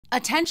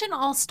Attention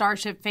all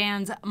Starship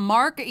fans,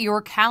 mark your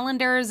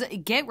calendars,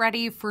 get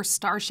ready for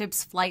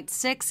Starship's Flight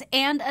 6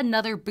 and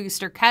another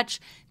booster catch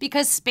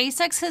because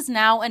SpaceX has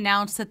now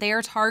announced that they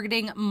are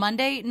targeting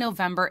Monday,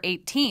 November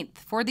 18th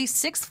for the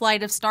 6th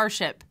flight of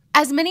Starship.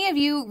 As many of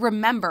you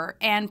remember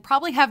and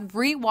probably have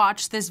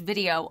rewatched this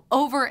video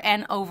over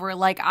and over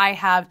like I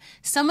have,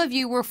 some of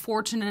you were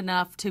fortunate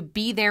enough to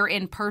be there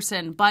in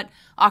person, but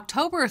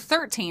October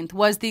 13th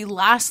was the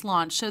last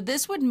launch, so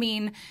this would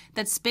mean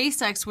that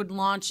SpaceX would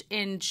launch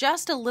in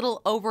just a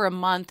little over a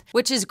month,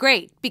 which is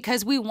great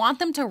because we want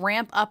them to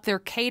ramp up their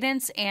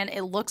cadence and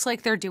it looks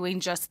like they're doing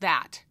just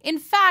that. In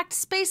fact,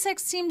 SpaceX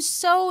seems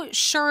so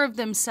sure of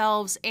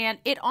themselves and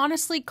it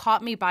honestly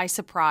caught me by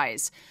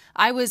surprise.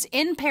 I was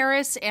in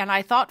Paris and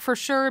I thought for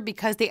sure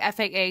because the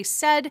FAA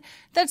said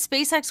that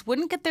SpaceX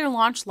wouldn't get their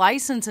launch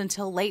license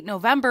until late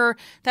November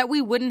that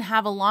we wouldn't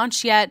have a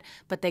launch yet,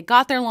 but they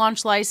got their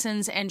launch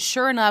license and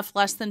sure enough,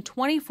 less than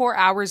 24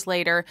 hours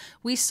later,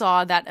 we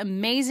saw that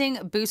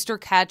amazing booster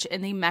catch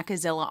in the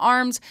Mechazilla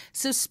arms.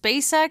 So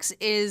SpaceX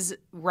is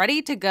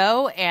ready to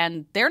go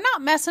and they're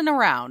not messing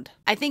around.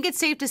 I think it's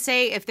safe to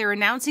say if they're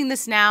announcing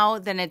this now,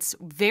 then it's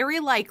very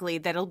likely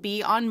that it'll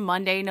be on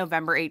Monday,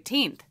 November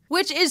 18th.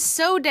 Which is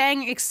so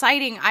dang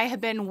exciting. I have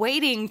been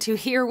waiting to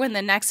hear when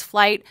the next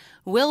flight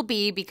will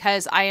be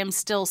because I am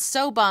still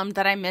so bummed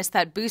that I missed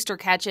that booster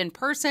catch in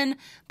person.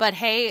 But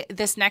hey,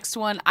 this next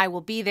one, I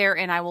will be there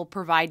and I will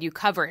provide you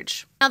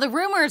coverage. Now, the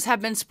rumors have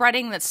been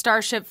spreading that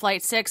Starship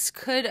Flight 6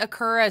 could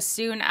occur as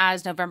soon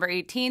as November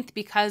 18th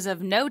because of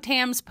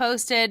NOTAMs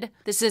posted.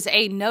 This is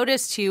a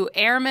notice to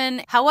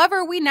airmen.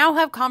 However, we now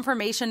have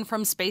confirmation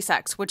from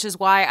SpaceX, which is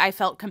why I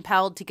felt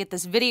compelled to get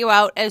this video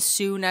out as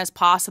soon as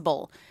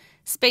possible.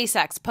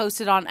 SpaceX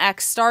posted on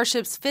X,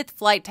 Starship's 5th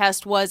flight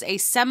test was a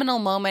seminal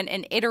moment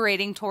in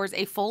iterating towards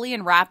a fully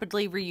and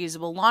rapidly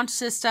reusable launch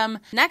system.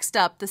 Next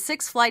up, the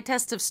 6th flight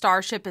test of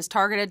Starship is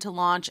targeted to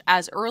launch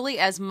as early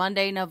as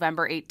Monday,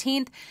 November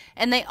 18th,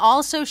 and they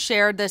also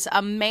shared this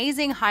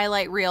amazing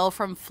highlight reel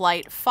from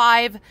Flight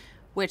 5,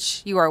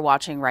 which you are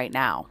watching right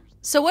now.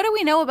 So what do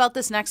we know about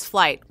this next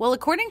flight? Well,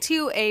 according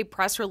to a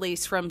press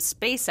release from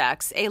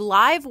SpaceX, a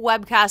live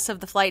webcast of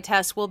the flight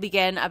test will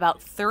begin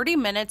about 30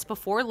 minutes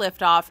before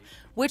liftoff,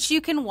 which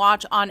you can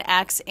watch on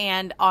X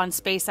and on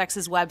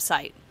SpaceX's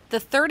website. The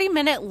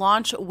 30-minute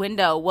launch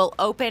window will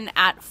open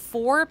at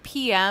 4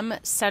 p.m.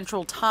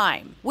 Central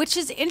Time, which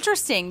is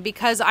interesting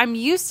because I'm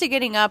used to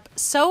getting up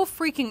so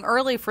freaking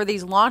early for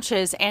these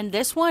launches, and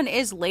this one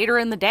is later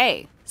in the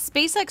day.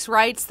 SpaceX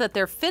writes that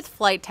their 5th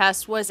flight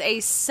test was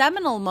a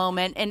seminal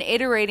moment in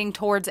iterating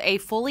towards a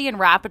fully and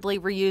rapidly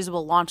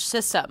reusable launch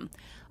system.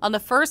 On the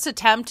first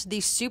attempt,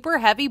 the Super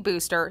Heavy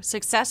booster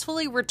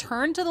successfully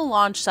returned to the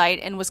launch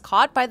site and was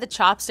caught by the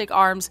chopstick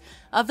arms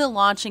of the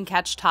launch and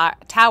catch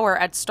tower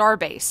at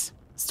Starbase.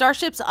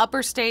 Starship's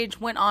upper stage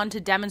went on to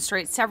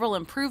demonstrate several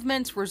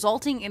improvements,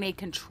 resulting in a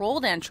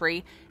controlled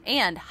entry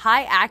and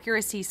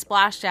high-accuracy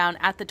splashdown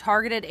at the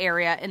targeted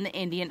area in the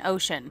Indian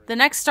Ocean. The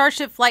next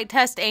Starship flight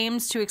test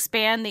aims to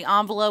expand the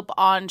envelope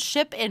on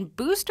ship and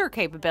booster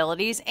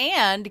capabilities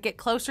and get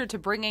closer to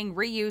bringing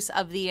reuse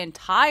of the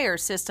entire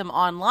system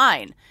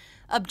online.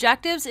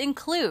 Objectives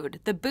include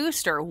the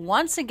booster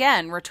once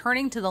again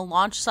returning to the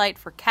launch site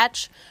for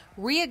catch,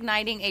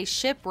 reigniting a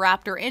ship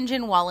Raptor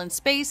engine while in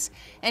space,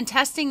 and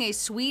testing a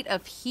suite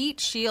of heat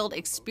shield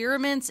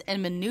experiments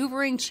and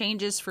maneuvering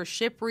changes for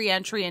ship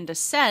re-entry and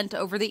descent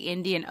over the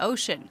Indian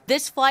Ocean.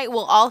 This flight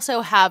will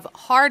also have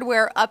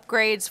hardware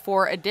upgrades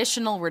for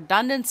additional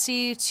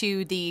redundancy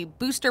to the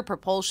booster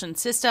propulsion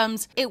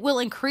systems. It will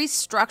increase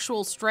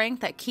structural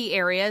strength at key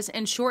areas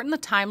and shorten the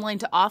timeline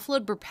to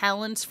offload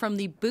propellants from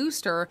the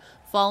booster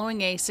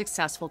following a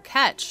successful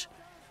catch.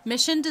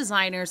 Mission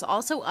designers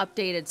also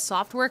updated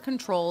software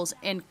controls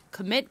and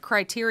commit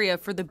criteria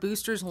for the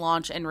booster's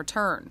launch and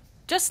return.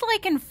 Just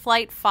like in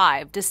Flight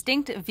 5,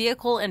 distinct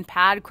vehicle and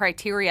pad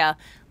criteria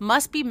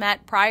must be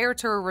met prior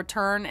to a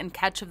return and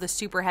catch of the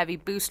Super Heavy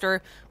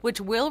booster,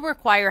 which will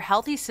require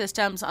healthy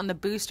systems on the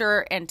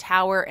booster and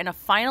tower and a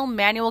final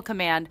manual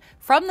command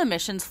from the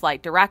mission's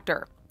flight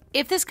director.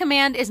 If this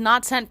command is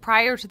not sent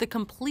prior to the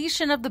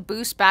completion of the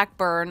boost back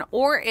burn,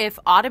 or if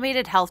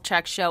automated health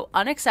checks show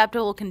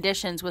unacceptable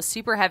conditions with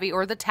Super Heavy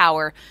or the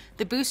tower,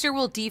 the booster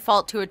will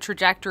default to a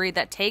trajectory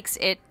that takes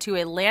it to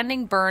a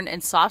landing burn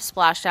and soft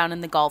splashdown in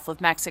the Gulf of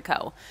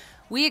Mexico.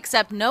 We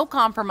accept no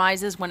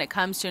compromises when it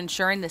comes to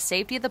ensuring the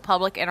safety of the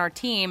public and our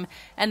team,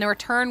 and the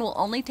return will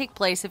only take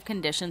place if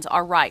conditions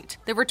are right.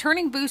 The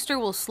returning booster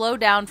will slow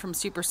down from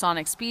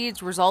supersonic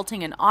speeds,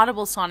 resulting in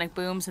audible sonic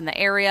booms in the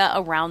area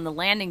around the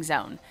landing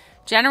zone.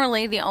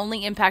 Generally, the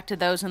only impact to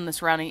those in the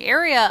surrounding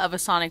area of a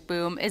sonic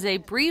boom is a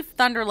brief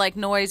thunder-like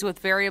noise with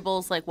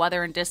variables like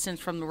weather and distance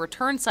from the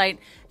return site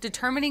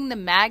determining the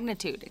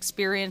magnitude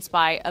experienced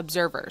by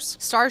observers.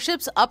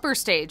 Starship's upper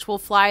stage will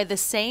fly the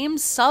same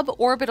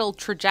suborbital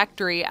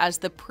trajectory as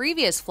the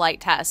previous flight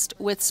test,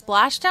 with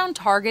splashdown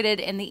targeted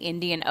in the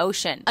Indian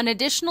Ocean. An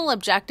additional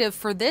objective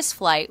for this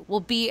flight will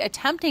be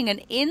attempting an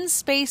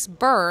in-space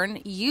burn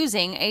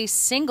using a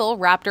single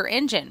Raptor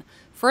engine.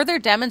 further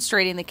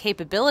demonstrating the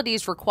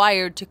capabilities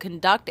required to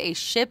conduct a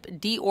ship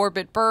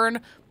deorbit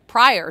burn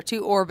prior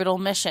to orbital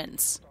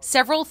missions.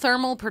 Several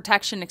thermal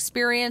protection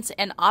experience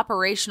and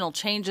operational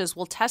changes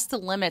will test the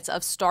limits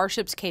of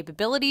Starship's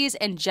capabilities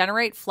and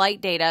generate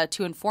flight data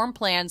to inform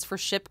plans for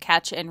ship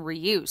catch and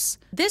reuse.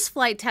 This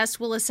flight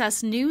test will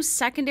assess new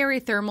secondary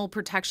thermal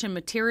protection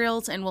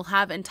materials and will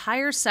have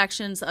entire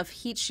sections of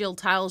heat shield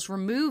tiles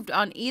removed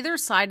on either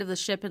side of the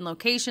ship in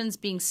locations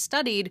being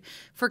studied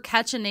for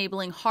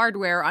catch-enabling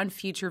hardware on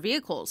future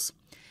vehicles.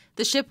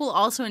 The ship will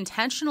also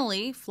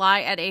intentionally fly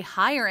at a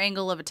higher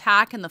angle of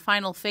attack in the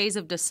final phase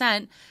of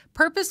descent,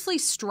 purposefully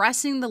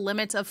stressing the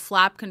limits of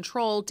flap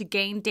control to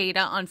gain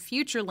data on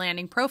future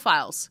landing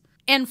profiles.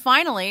 And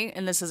finally,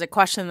 and this is a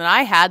question that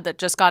I had that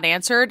just got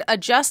answered,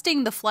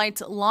 adjusting the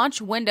flight's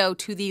launch window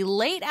to the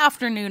late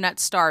afternoon at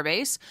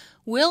Starbase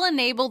will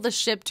enable the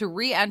ship to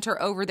re-enter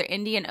over the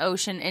Indian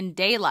Ocean in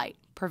daylight,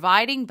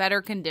 providing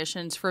better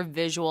conditions for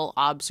visual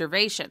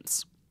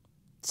observations.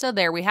 So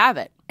there we have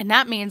it. And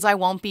that means I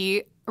won't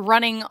be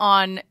running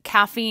on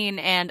caffeine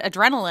and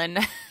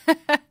adrenaline.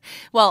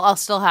 Well, I'll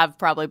still have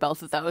probably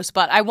both of those,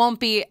 but I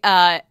won't be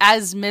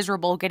as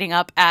miserable getting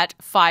up at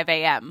 5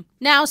 a.m.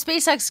 Now,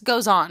 SpaceX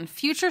goes on.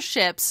 Future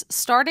ships,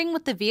 starting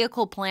with the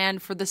vehicle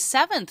planned for the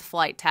 7th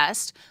flight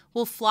test,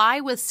 will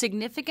fly with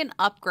significant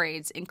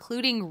upgrades,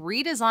 including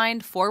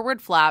redesigned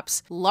forward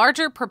flaps,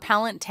 larger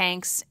propellant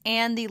tanks,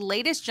 and the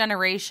latest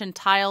generation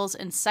tiles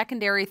and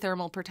secondary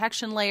thermal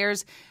protection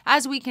layers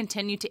as we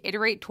continue to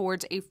iterate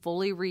towards a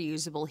fully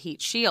reusable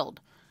heat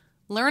shield.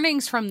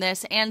 Learnings from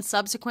this and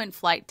subsequent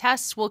flight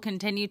tests will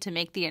continue to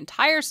make the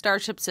entire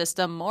Starship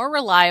system more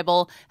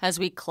reliable as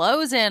we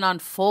close in on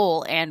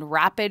full and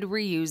rapid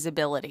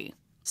reusability.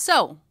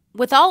 So,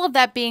 with all of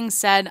that being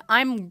said,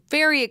 I'm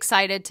very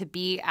excited to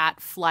be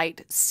at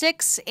Flight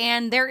 6,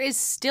 and there is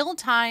still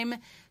time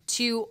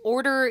to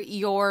order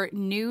your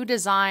new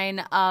design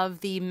of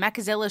the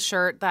Mechazilla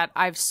shirt that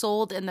I've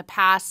sold in the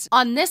past.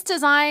 On this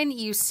design,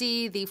 you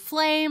see the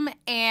flame,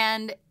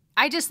 and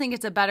I just think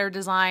it's a better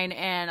design,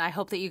 and I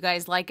hope that you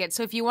guys like it.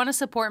 So if you want to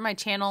support my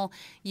channel,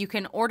 you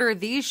can order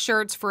these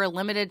shirts for a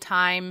limited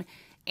time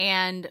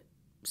and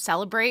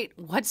celebrate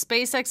what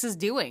SpaceX is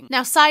doing.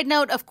 Now, side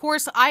note, of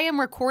course, I am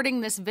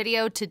recording this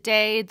video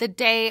today, the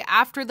day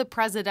after the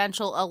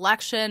presidential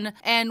election,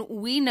 and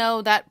we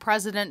know that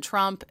President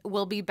Trump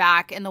will be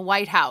back in the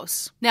White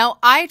House. Now,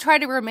 I try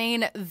to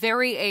remain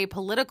very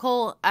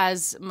apolitical.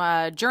 As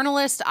a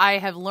journalist, I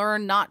have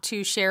learned not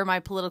to share my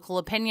political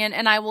opinion,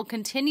 and I will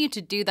continue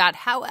to do that.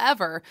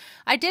 However,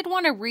 I did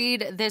want to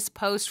read this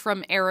post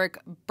from Eric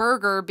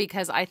Berger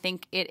because I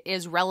think it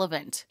is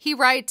relevant. He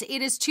writes,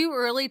 "It is too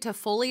early to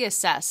fully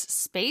assess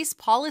space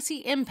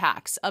policy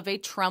impacts of a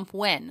Trump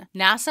win.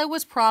 NASA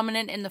was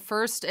prominent in the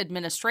first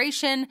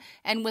administration,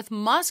 and with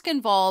Musk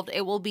involved,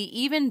 it will be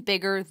even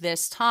bigger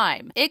this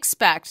time.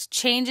 Expect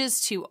changes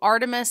to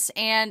Artemis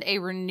and a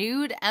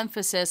renewed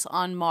emphasis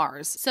on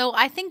Mars." So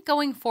I think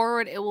going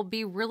forward, it will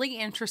be really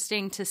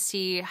interesting to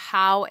see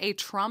how a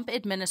Trump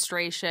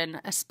administration,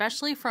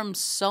 especially from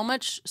so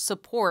much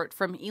support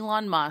from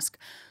Elon Musk,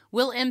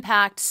 will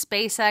impact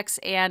SpaceX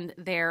and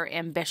their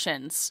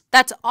ambitions.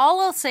 That's all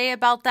I'll say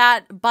about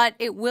that, but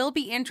it will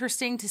be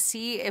interesting to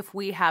see if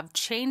we have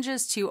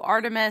changes to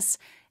Artemis,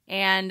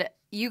 and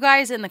you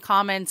guys in the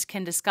comments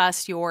can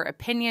discuss your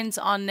opinions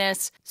on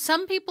this.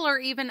 Some people are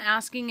even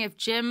asking if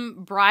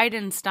Jim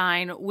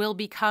Bridenstine will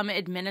become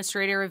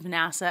administrator of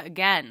NASA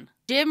again.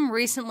 Jim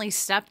recently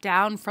stepped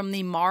down from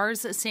the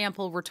Mars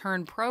sample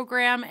return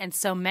program, and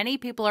so many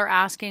people are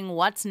asking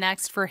what's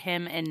next for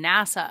him and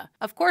NASA.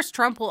 Of course,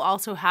 Trump will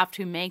also have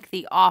to make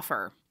the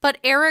offer. But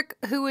Eric,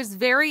 who is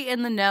very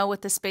in the know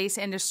with the space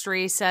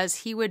industry, says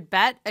he would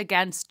bet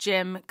against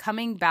Jim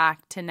coming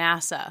back to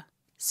NASA.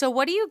 So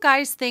what do you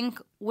guys think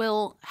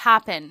will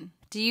happen?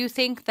 Do you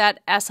think that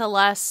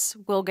SLS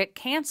will get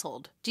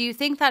canceled? Do you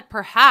think that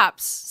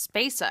perhaps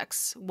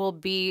SpaceX will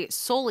be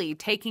solely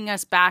taking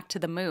us back to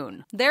the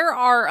moon? There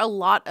are a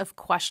lot of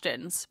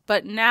questions,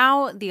 but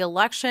now the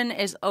election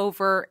is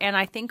over, and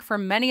I think for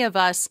many of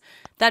us,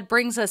 that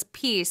brings us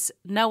peace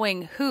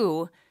knowing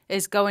who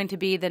is going to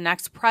be the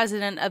next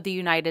president of the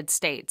United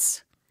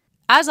States.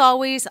 As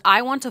always,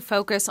 I want to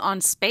focus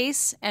on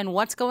space and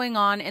what's going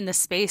on in the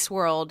space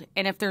world.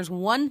 And if there's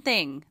one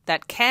thing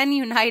that can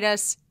unite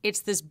us,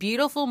 it's this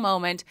beautiful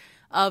moment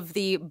of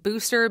the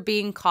booster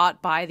being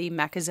caught by the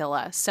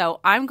Mechazilla. So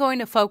I'm going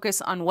to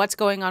focus on what's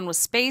going on with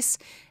space,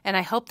 and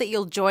I hope that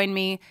you'll join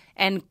me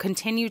and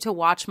continue to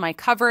watch my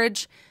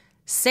coverage.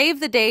 Save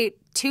the date,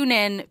 tune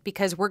in,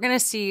 because we're going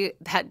to see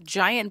that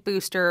giant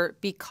booster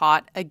be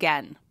caught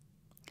again.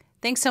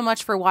 Thanks so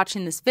much for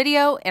watching this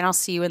video, and I'll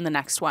see you in the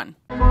next one.